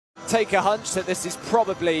take a hunch that this is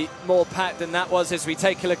probably more packed than that was as we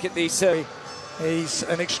take a look at these. He's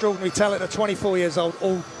an extraordinary talent at 24 years old,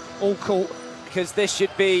 all court. Because this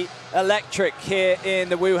should be electric here in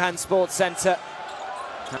the Wuhan Sports Centre.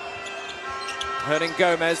 Hernan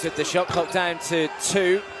Gomez with the shot clock down to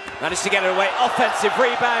 2. Managed to get it away. Offensive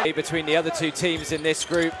rebound. Between the other two teams in this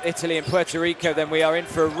group, Italy and Puerto Rico, then we are in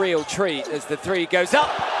for a real treat as the 3 goes up.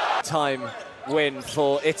 Time win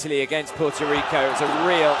for Italy against Puerto Rico. It was a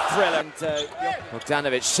real thriller. And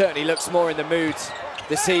Bogdanovic certainly looks more in the mood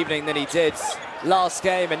this evening than he did last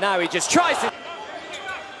game, and now he just tries to.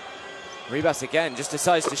 Ribas again just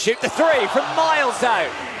decides to shoot the 3 from miles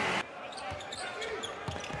out.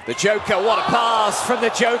 The Joker, what a pass from the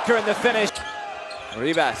Joker, and the finish.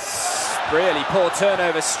 Ribas, really poor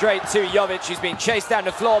turnover straight to Jovic, who's been chased down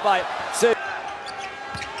the floor by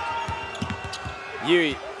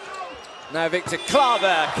Yui. Now Victor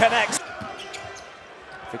Claver connects.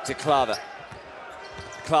 Victor Claver.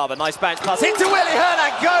 Claver, nice bounce pass into Willy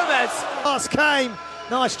Hernan Gomez. Pass came,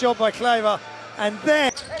 nice job by Claver, and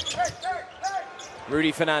then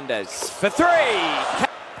Rudy Fernandez for 3.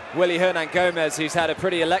 Willy Hernan Gomez, who's had a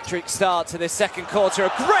pretty electric start to this second quarter.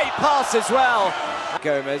 A great pass as well.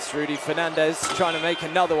 Gomez, Rudy Fernandez trying to make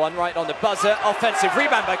another one right on the buzzer. Offensive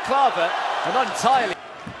rebound by Claver, and not entirely.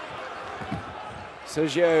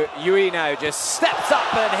 Sergio Yui now just steps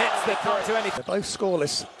up and hits the can't do anything. They're both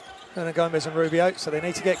scoreless, Hernan Gomez and Rubio, so they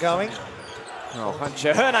need to get going. Oh,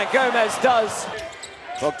 Juancho Hernan Gomez does.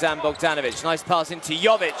 Bogdanovic, nice pass into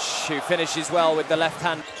Jovic, who finishes well with the left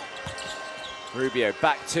hand. Rubio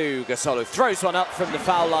back to Gasol, who throws one up from the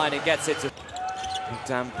foul line and gets it to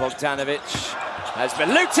Bogdanovic. As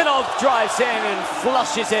Milutinov drives in and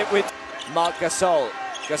flushes it with Marc Gasol.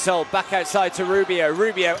 Gasol back outside to Rubio.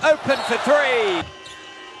 Rubio open for 3.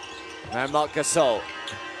 Now Marc Gasol.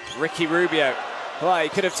 Ricky Rubio. Well, he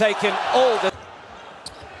could have taken all the.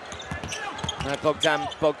 Now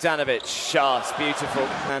Bogdanovic. It's beautiful.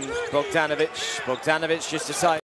 And Bogdanovic just decides.